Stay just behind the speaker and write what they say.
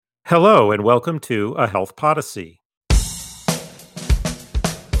Hello, and welcome to A Health Podyssey.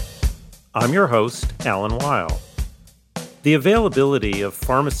 I'm your host, Alan Weil. The availability of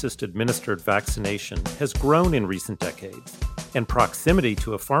pharmacist-administered vaccination has grown in recent decades, and proximity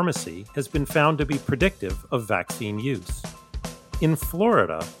to a pharmacy has been found to be predictive of vaccine use. In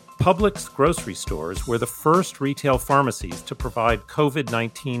Florida, Publix grocery stores were the first retail pharmacies to provide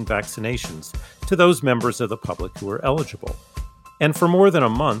COVID-19 vaccinations to those members of the public who were eligible. And for more than a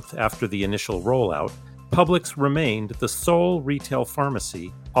month after the initial rollout, Publix remained the sole retail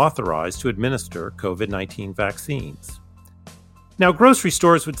pharmacy authorized to administer COVID-19 vaccines. Now, grocery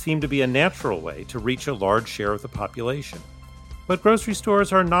stores would seem to be a natural way to reach a large share of the population. But grocery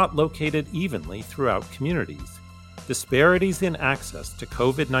stores are not located evenly throughout communities. Disparities in access to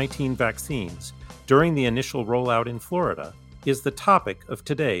COVID-19 vaccines during the initial rollout in Florida is the topic of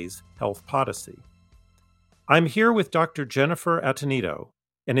today's Health Podyssey. I'm here with Dr. Jennifer Attonito,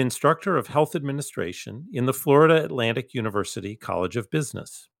 an instructor of health administration in the Florida Atlantic University College of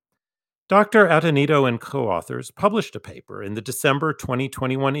Business. Dr. Attonito and co-authors published a paper in the December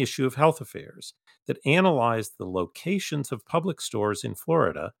 2021 issue of Health Affairs that analyzed the locations of public stores in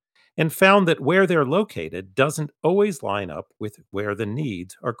Florida and found that where they're located doesn't always line up with where the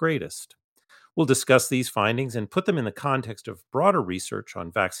needs are greatest. We'll discuss these findings and put them in the context of broader research on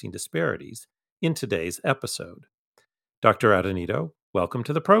vaccine disparities in today's episode. Dr. Attonito, welcome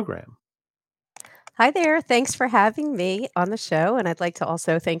to the program. Hi there. Thanks for having me on the show. And I'd like to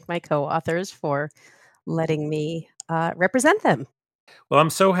also thank my co-authors for letting me represent them. Well,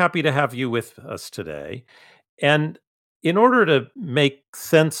 I'm so happy to have you with us today. And in order to make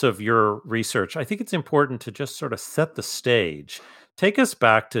sense of your research, I think it's important to just sort of set the stage. Take us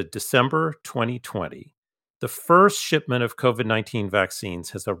back to December 2020. The first shipment of COVID-19 vaccines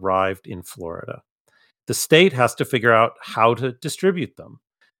has arrived in Florida. The state has to figure out how to distribute them.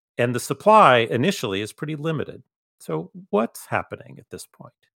 And the supply initially is pretty limited. So what's happening at this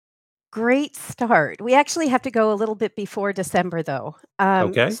point? Great start. We actually have to go a little bit before December, though.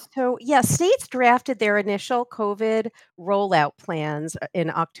 Okay. States drafted their initial COVID rollout plans in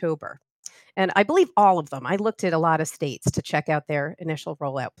October. And I believe all of them. I looked at a lot of states to check out their initial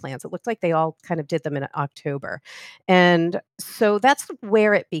rollout plans. It looked like they all kind of did them in October. And so that's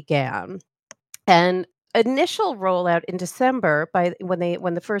where it began. And initial rollout in December,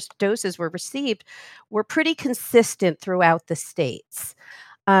 when the first doses were received, were pretty consistent throughout the states.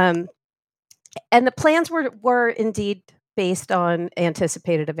 And the plans were indeed based on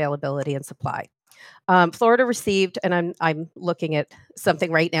anticipated availability and supply. Florida received, and I'm looking at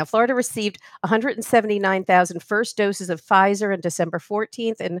something right now. Florida received 179,000 first doses of Pfizer on December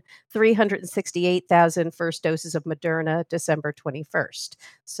 14th and 368,000 first doses of Moderna December 21st.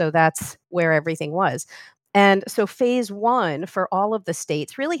 So that's where everything was. And so phase one for all of the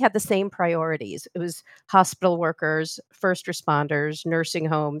states really had the same priorities. It was hospital workers, first responders, nursing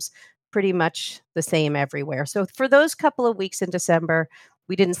homes, pretty much the same everywhere. So for those couple of weeks in December,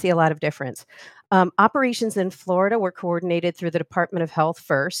 we didn't see a lot of difference. Operations in Florida were coordinated through the Department of Health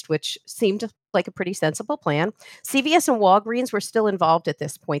first, which seemed like a pretty sensible plan. CVS and Walgreens were still involved at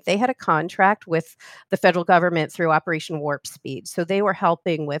this point. They had a contract with the federal government through Operation Warp Speed. So they were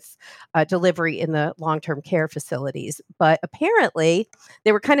helping with delivery in the long-term care facilities. But apparently,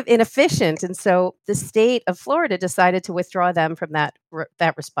 they were kind of inefficient. And so the state of Florida decided to withdraw them from that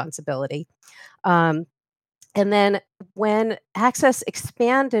responsibility. And then when access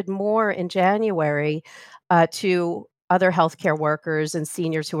expanded more in January to other healthcare workers and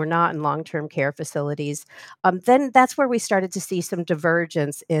seniors who were not in long-term care facilities, then that's where we started to see some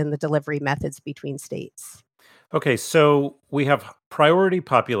divergence in the delivery methods between states. Okay, so we have priority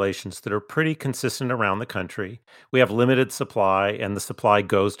populations that are pretty consistent around the country. We have limited supply, and the supply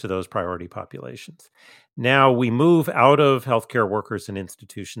goes to those priority populations. Now we move out of healthcare workers and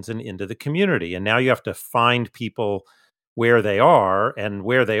institutions and into the community. And now you have to find people where they are, and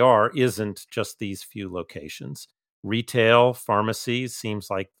where they are isn't just these few locations. Retail, pharmacies seems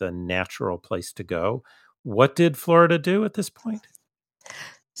like the natural place to go. What did Florida do at this point?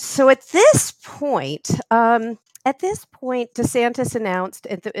 So at this point, DeSantis announced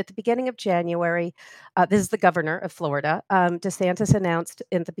at the beginning of January, this is the governor of Florida, DeSantis announced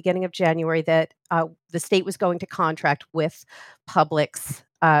in the beginning of January that the state was going to contract with Publix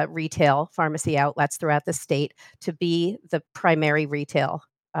retail pharmacy outlets throughout the state to be the primary retail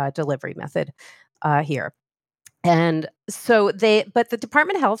delivery method here. And so but the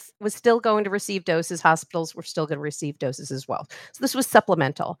Department of Health was still going to receive doses. Hospitals were still going to receive doses as well. So this was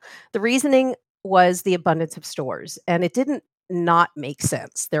supplemental. The reasoning was the abundance of stores, and it didn't not make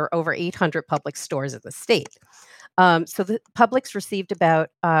sense. There are over 800 public stores in the state. So the Publix received about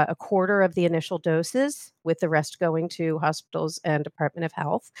a quarter of the initial doses, with the rest going to hospitals and Department of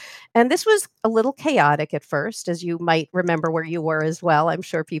Health. And this was a little chaotic at first, as you might remember where you were as well. I'm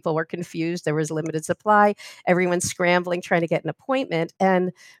sure people were confused. There was limited supply. Everyone's scrambling trying to get an appointment.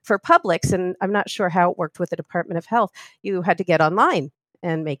 And for Publix, and I'm not sure how it worked with the Department of Health, you had to get online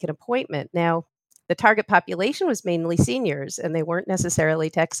and make an appointment. Now, the target population was mainly seniors, and they weren't necessarily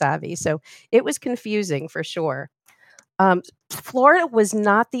tech savvy. So it was confusing for sure. Florida was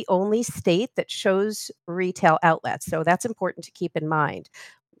not the only state that chose retail outlets, so that's important to keep in mind.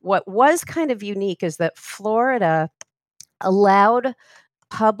 What was kind of unique is that Florida allowed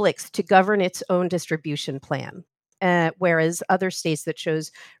Publix to govern its own distribution plan, whereas other states that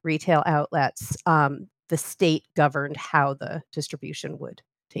chose retail outlets, the state governed how the distribution would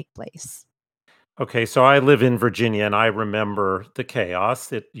take place. Okay, so I live in Virginia and I remember the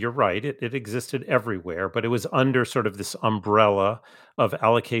chaos. You're right, it existed everywhere, but it was under sort of this umbrella of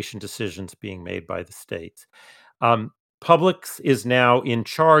allocation decisions being made by the states. Um, Publix is now in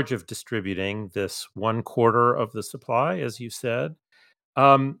charge of distributing this one quarter of the supply, as you said.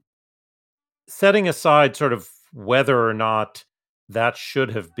 Um, Setting aside sort of whether or not that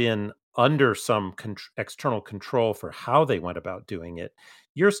should have been under some external control for how they went about doing it,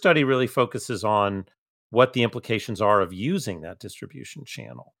 your study really focuses on what the implications are of using that distribution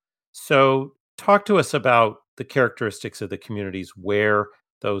channel. So, talk to us about the characteristics of the communities where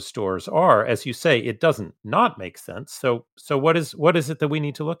those stores are. As you say, it doesn't not make sense. So what is it that we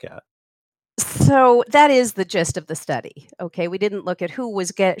need to look at? So that is the gist of the study. Okay, we didn't look at who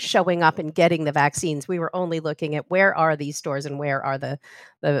was showing up and getting the vaccines. We were only looking at where are these stores and where are the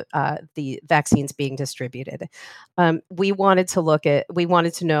vaccines being distributed. We wanted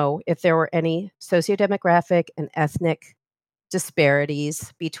to know if there were any sociodemographic and ethnic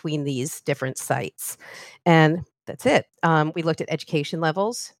disparities between these different sites, and that's it. We looked at education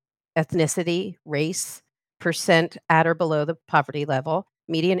levels, ethnicity, race, percent at or below the poverty level,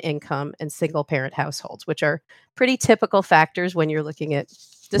 median income, and single parent households, which are pretty typical factors when you're looking at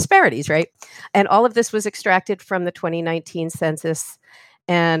disparities, right? And all of this was extracted from the 2019 census.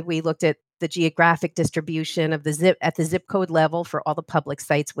 And we looked at the geographic distribution of the zip code level for all the public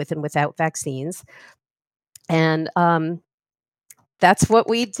sites with and without vaccines. And that's what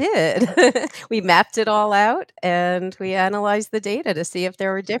we did. We mapped it all out and we analyzed the data to see if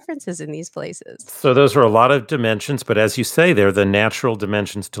there were differences in these places. So those are a lot of dimensions, but as you say, they're the natural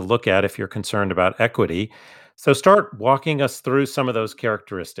dimensions to look at if you're concerned about equity. So start walking us through some of those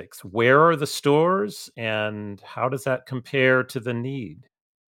characteristics. Where are the stores and how does that compare to the need?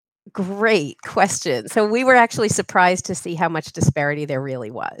 Great question. So we were actually surprised to see how much disparity there really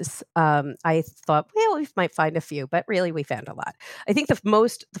was. I thought, well, we might find a few, but really we found a lot. I think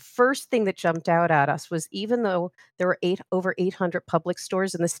the first thing that jumped out at us was even though there were over 800 public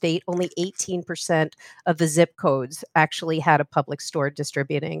stores in the state, only 18% of the zip codes actually had a public store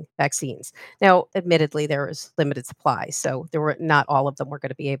distributing vaccines. Now, admittedly, there was limited supply, so not all of them were going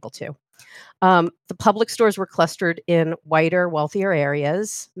to be able to. The public stores were clustered in whiter, wealthier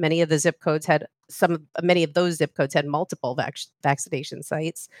areas. Many of those zip codes had multiple vaccination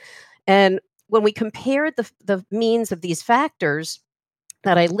sites. And when we compared the means of these factors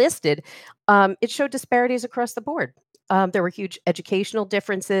that I listed, it showed disparities across the board. There were huge educational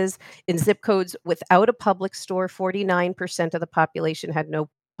differences in zip codes without a public store. 49% of the population had no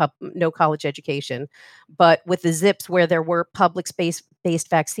college education, but with the zips where there were public based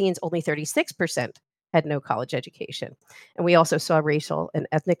vaccines, only 36% had no college education. And we also saw racial and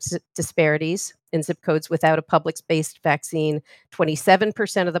ethnic disparities in zip codes without a public based vaccine.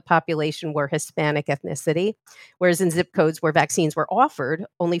 27% of the population were Hispanic ethnicity, whereas in zip codes where vaccines were offered,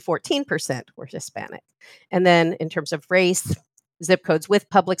 only 14% were Hispanic. And then in terms of race, zip codes with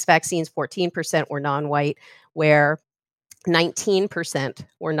Publix vaccines, 14% were non-white, where 19%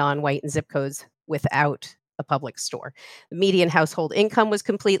 were non-white in zip codes without a public store. The median household income was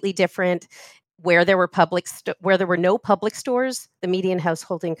completely different. Where there were no public stores, the median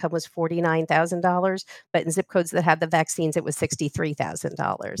household income was $49,000, but in zip codes that had the vaccines, it was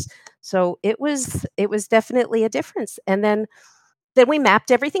 $63,000. So it was definitely a difference. And then we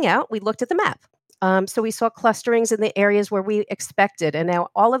mapped everything out. We looked at the map. So we saw clusterings in the areas where we expected, and now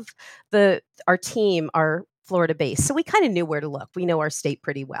all of our team are Florida based, so we kind of knew where to look. We know our state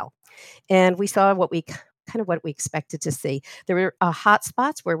pretty well, and we saw what we expected to see. There were hot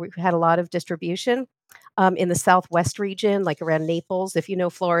spots where we had a lot of distribution in the southwest region, like around Naples, if you know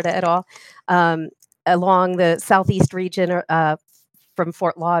Florida at all, along the southeast region, from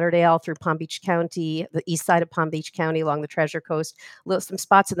Fort Lauderdale through Palm Beach County, the east side of Palm Beach County along the Treasure Coast, some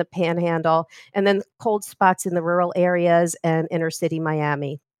spots in the Panhandle, and then cold spots in the rural areas and inner city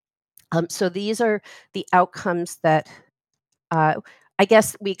Miami. So these are the outcomes that I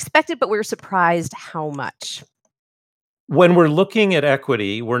guess we expected, but we were surprised how much. When we're looking at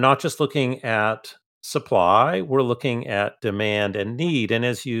equity, we're not just looking at supply, we're looking at demand and need. And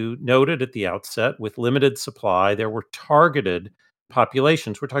as you noted at the outset, with limited supply, there were targeted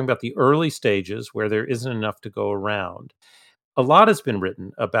populations. We're talking about the early stages where there isn't enough to go around. A lot has been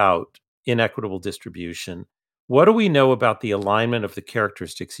written about inequitable distribution. What do we know about the alignment of the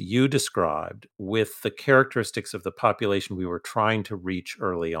characteristics you described with the characteristics of the population we were trying to reach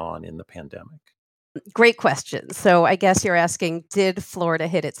early on in the pandemic? Great question. So I guess you're asking, did Florida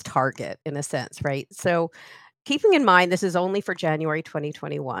hit its target in a sense, right? So keeping in mind, this is only for January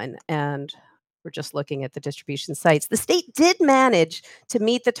 2021, and we're just looking at the distribution sites. The state did manage to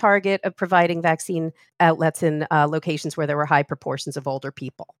meet the target of providing vaccine outlets in locations where there were high proportions of older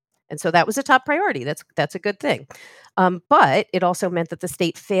people. And so that was a top priority. That's a good thing. But it also meant that the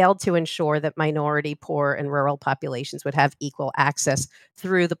state failed to ensure that minority, poor, and rural populations would have equal access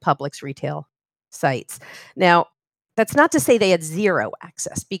through the public's retail sites. Now, that's not to say they had zero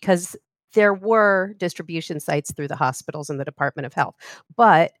access, because there were distribution sites through the hospitals and the Department of Health,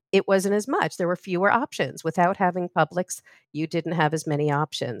 but it wasn't as much. There were fewer options. Without having Publix, you didn't have as many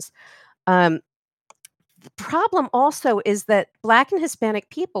options. The problem also is that Black and Hispanic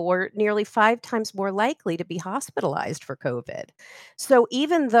people were nearly 5 times more likely to be hospitalized for COVID. So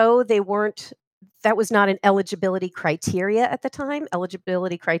even though that was not an eligibility criteria at the time.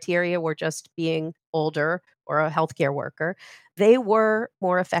 Eligibility criteria were just being older or a healthcare worker. They were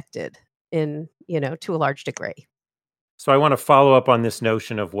more affected to a large degree. So I want to follow up on this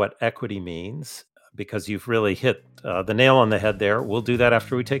notion of what equity means, because you've really hit the nail on the head there. We'll do that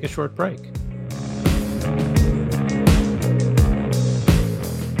after we take a short break.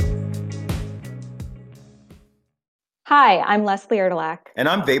 Hi, I'm Leslie Erdelak. And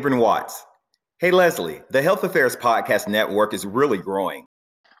I'm Vabren Watts. Hey, Leslie, the Health Affairs Podcast Network is really growing.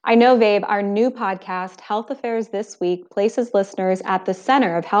 I know, Vabe, our new podcast, Health Affairs This Week, places listeners at the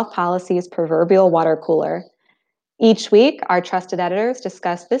center of health policy's proverbial water cooler. Each week, our trusted editors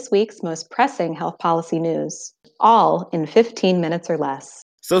discuss this week's most pressing health policy news, all in 15 minutes or less.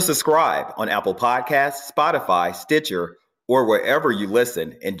 So subscribe on Apple Podcasts, Spotify, Stitcher, or wherever you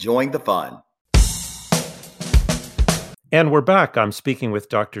listen and join the fun. And we're back. I'm speaking with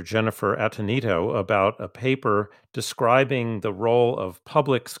Dr. Jennifer Attonito about a paper describing the role of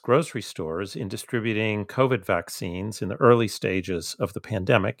Publix grocery stores in distributing COVID vaccines in the early stages of the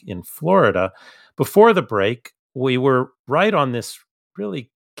pandemic in Florida. Before the break, we were right on this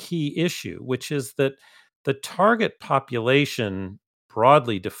really key issue, which is that the target population,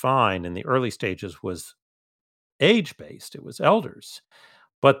 broadly defined in the early stages, was age-based. It was elders.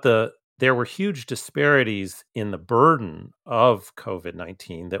 But there were huge disparities in the burden of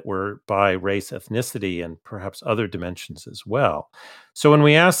COVID-19 that were by race, ethnicity, and perhaps other dimensions as well. So when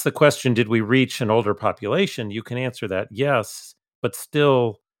we ask the question, did we reach an older population? You can answer that yes, but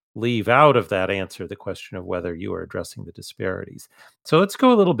still leave out of that answer the question of whether you are addressing the disparities. So let's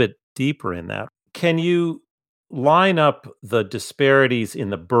go a little bit deeper in that. Can you line up the disparities in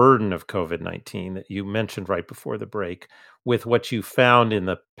the burden of COVID-19 that you mentioned right before the break with what you found in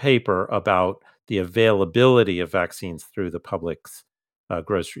the paper about the availability of vaccines through the Publix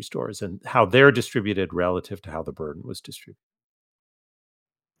grocery stores and how they're distributed relative to how the burden was distributed?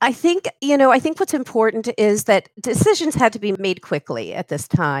 I think what's important is that decisions had to be made quickly at this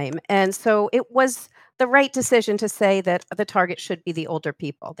time. And so it was the right decision to say that the target should be the older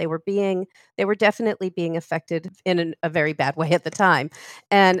people. They were definitely being affected in a very bad way at the time.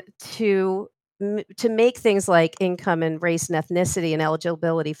 And to make things like income and race and ethnicity and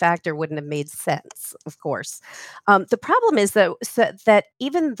eligibility factor wouldn't have made sense, of course. The problem is that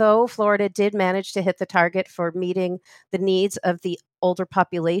even though Florida did manage to hit the target for meeting the needs of the older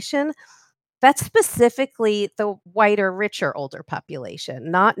population, that's specifically the whiter, richer older population,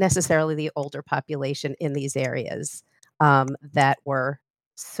 not necessarily the older population in these areas that were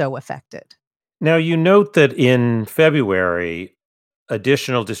so affected. Now, you note that in February,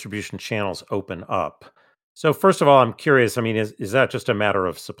 additional distribution channels open up. So first of all, I'm curious, is that just a matter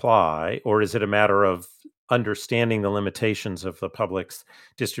of supply, or is it a matter of understanding the limitations of the Publix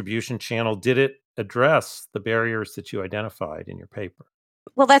distribution channel? Did it address the barriers that you identified in your paper?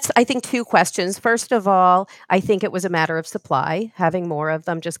 Well, that's, I think, two questions. First of all, I think it was a matter of supply. Having more of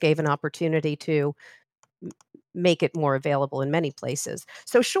them just gave an opportunity to make it more available in many places.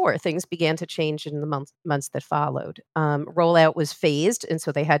 So sure, things began to change in the months that followed. Rollout was phased, and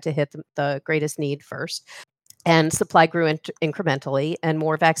so they had to hit the greatest need first. And supply grew incrementally, and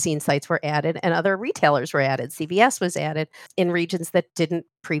more vaccine sites were added, and other retailers were added. CVS was added in regions that didn't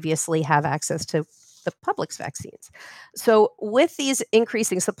previously have access to the public's vaccines. So, with these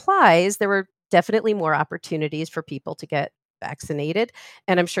increasing supplies, there were definitely more opportunities for people to get vaccinated.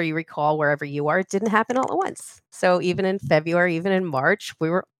 And I'm sure you recall wherever you are, it didn't happen all at once. So, even in February, even in March,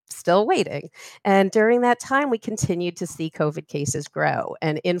 we were still waiting. And during that time, we continued to see COVID cases grow.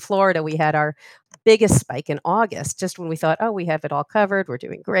 And in Florida, we had our biggest spike in August, just when we thought, oh, we have it all covered, we're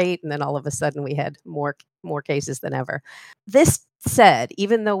doing great. And then all of a sudden, we had more cases than ever. This said,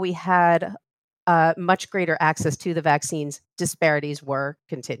 even though we had much greater access to the vaccines, disparities were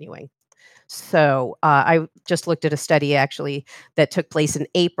continuing. So I just looked at a study actually that took place in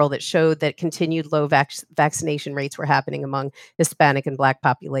April that showed that continued low vaccination rates were happening among Hispanic and Black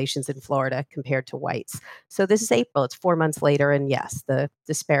populations in Florida compared to whites. So this is April, it's 4 months later, and yes, the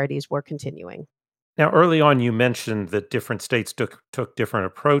disparities were continuing. Now, early on, you mentioned that different states took different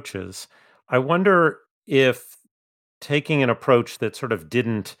approaches. I wonder if taking an approach that sort of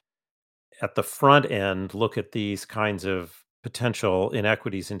didn't, at the front end, look at these kinds of potential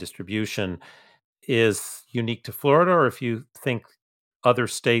inequities in distribution is unique to Florida, or if you think other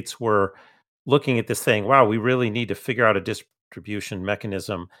states were looking at this saying, wow, we really need to figure out a distribution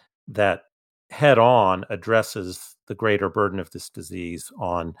mechanism that head on addresses the greater burden of this disease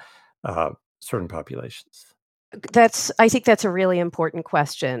on uh, certain populations. I think that's a really important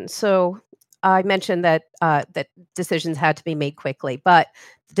question. So I mentioned that decisions had to be made quickly, but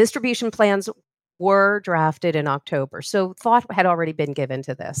distribution plans were drafted in October. So thought had already been given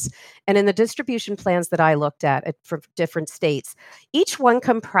to this. And in the distribution plans that I looked at for different states, each one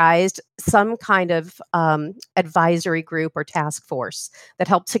comprised some kind of advisory group or task force that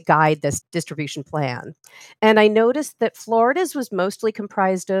helped to guide this distribution plan. And I noticed that Florida's was mostly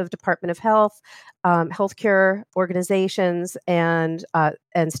comprised of Department of Health, healthcare organizations, and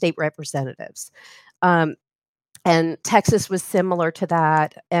state representatives. Um, and Texas was similar to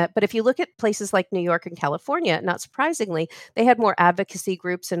that. But if you look at places like New York and California, not surprisingly, they had more advocacy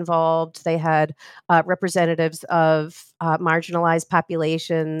groups involved. They had representatives of marginalized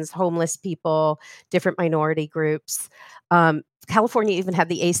populations, homeless people, different minority groups. California even had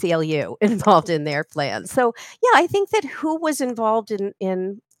the ACLU involved in their plan. So, yeah, I think that who was involved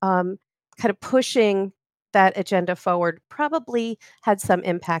in kind of pushing that agenda forward probably had some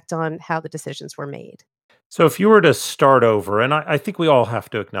impact on how the decisions were made. So, if you were to start over, and I think we all have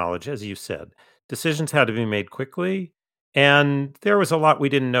to acknowledge, as you said, decisions had to be made quickly. And there was a lot we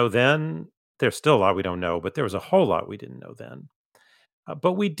didn't know then. There's still a lot we don't know, but there was a whole lot we didn't know then.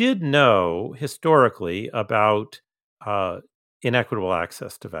 But we did know historically about uh, inequitable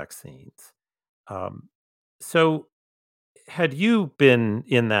access to vaccines. Um, so, had you been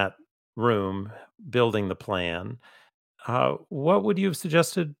in that room building the plan, what would you have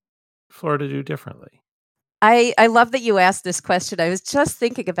suggested Florida do differently? I love that you asked this question. I was just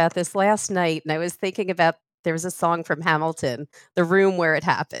thinking about this last night, and I was thinking about there was a song from Hamilton, "The Room Where It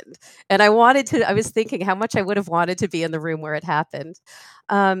Happened," and I was thinking how much I would have wanted to be in the room where it happened.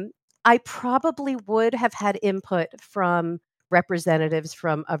 Um, I probably would have had input from representatives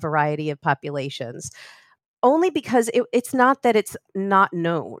from a variety of populations, only because it's not that it's not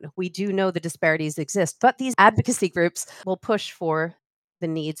known. We do know the disparities exist, but these advocacy groups will push for the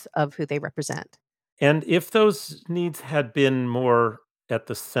needs of who they represent. And if those needs had been more at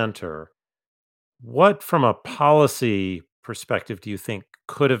the center, what, from a policy perspective, do you think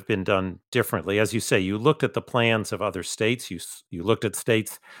could have been done differently? As you say, you looked at the plans of other states. You looked at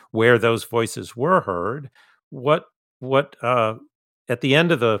states where those voices were heard. What at the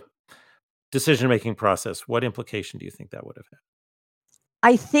end of the decision making process? What implication do you think that would have had?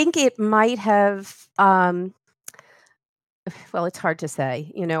 I think it might have, well, it's hard to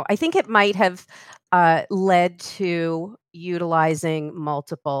say, I think it might have, led to utilizing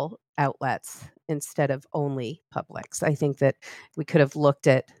multiple outlets instead of only Publix. I think that we could have looked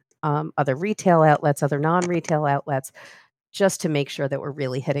at, other retail outlets, other non-retail outlets, just to make sure that we're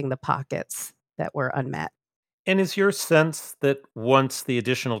really hitting the pockets that were unmet. And is your sense that once the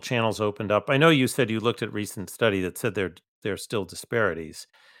additional channels opened up, I know you said you looked at recent study that said there are still disparities.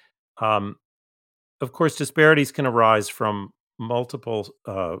 Um, of course, disparities can arise from multiple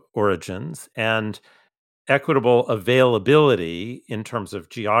origins, and equitable availability in terms of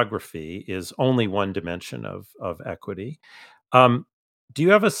geography is only one dimension of equity. Um, do you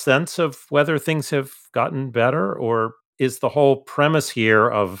have a sense of whether things have gotten better, or is the whole premise here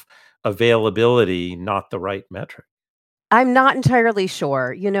of availability not the right metric? I'm not entirely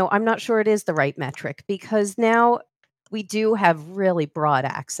sure. I'm not sure it is the right metric because now we do have really broad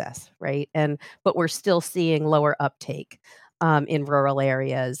access, right? But we're still seeing lower uptake in rural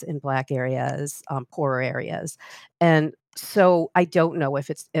areas, in Black areas, poorer areas, and so I don't know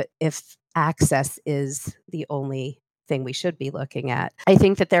if access is the only thing we should be looking at. I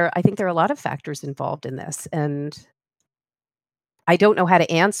think there are a lot of factors involved in this, and I don't know how to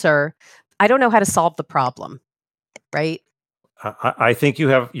answer. I don't know how to solve the problem, right? I think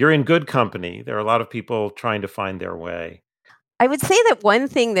you're in good company. There are a lot of people trying to find their way. I would say that one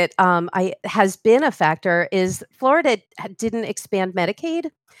thing that has been a factor is Florida didn't expand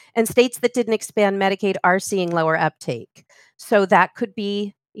Medicaid, and states that didn't expand Medicaid are seeing lower uptake. So that could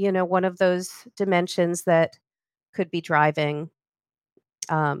be, one of those dimensions that could be driving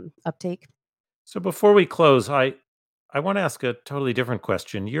uptake. So before we close, I want to ask a totally different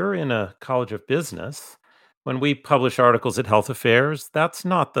question. You're in a college of business. When we publish articles at Health Affairs, that's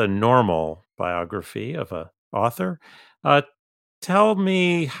not the normal biography of a author. Uh, Tell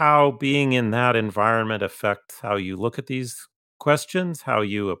me how being in that environment affects how you look at these questions, how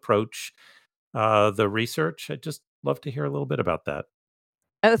you approach the research. I'd just love to hear a little bit about that.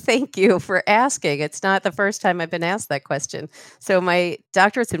 Oh, thank you for asking. It's not the first time I've been asked that question. So my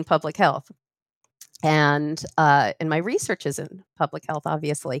doctorate's in public health. And my research is in public health,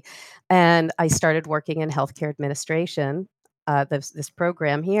 obviously. And I started working in healthcare administration, this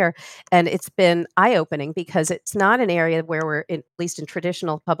program here, and it's been eye-opening because it's not an area where at least in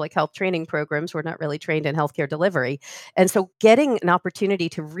traditional public health training programs, we're not really trained in healthcare delivery. And so getting an opportunity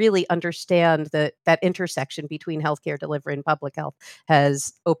to really understand that intersection between healthcare delivery and public health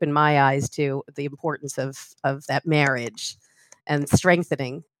has opened my eyes to the importance of that marriage and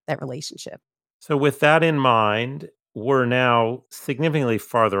strengthening that relationship. So, with that in mind, we're now significantly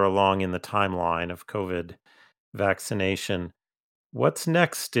farther along in the timeline of COVID vaccination. What's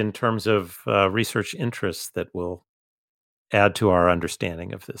next in terms of research interests that will add to our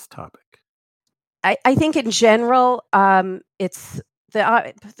understanding of this topic? I think in general, it's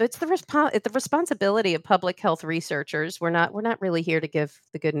the responsibility of public health researchers. We're not really here to give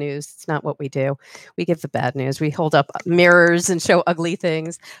the good news. It's not what we do. We give the bad news. We hold up mirrors and show ugly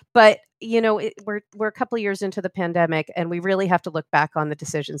things. But we're a couple of years into the pandemic, and we really have to look back on the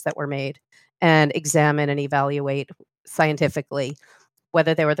decisions that were made and examine and evaluate scientifically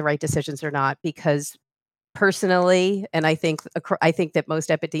whether they were the right decisions or not. Because personally, and I think that most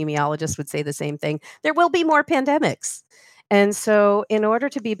epidemiologists would say the same thing, there will be more pandemics. And so in order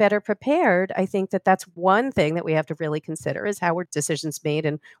to be better prepared, I think that that's one thing that we have to really consider is how were decisions made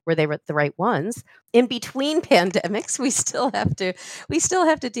and were they the right ones. In between pandemics, we still have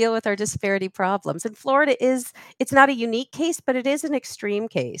to deal with our disparity problems. And Florida it's not a unique case, but it is an extreme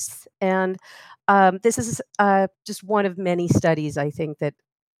case. And this is just one of many studies, I think, that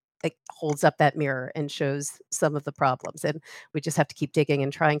holds up that mirror and shows some of the problems. And we just have to keep digging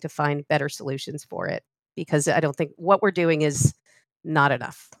and trying to find better solutions for it, because I don't think what we're doing is not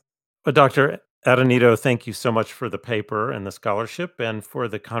enough. Well, Dr. Attonito, thank you so much for the paper and the scholarship and for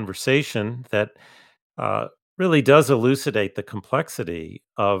the conversation that really does elucidate the complexity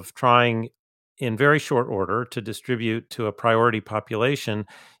of trying in very short order to distribute to a priority population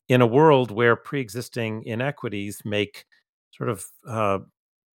in a world where pre-existing inequities make sort of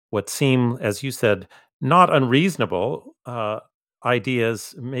what seem, as you said, not unreasonable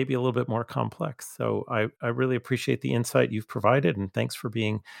ideas, maybe a little bit more complex. So I really appreciate the insight you've provided, and thanks for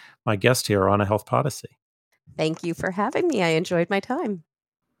being my guest here on A Health Podyssey. Thank you for having me. I enjoyed my time.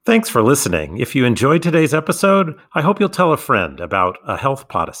 Thanks for listening. If you enjoyed today's episode, I hope you'll tell a friend about A Health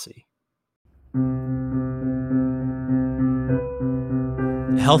Podyssey.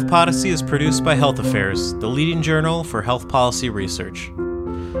 Health Podyssey is produced by Health Affairs, the leading journal for health policy research.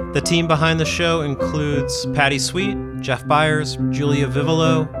 The team behind the show includes Patty Sweet, Jeff Byers, Julia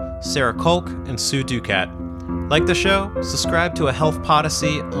Vivolo, Sarah Kolk, and Sue Ducat. Like the show? Subscribe to A Health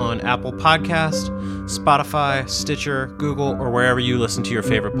Podyssey on Apple Podcast, Spotify, Stitcher, Google, or wherever you listen to your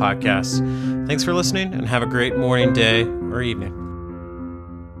favorite podcasts. Thanks for listening, and have a great morning, day, or evening.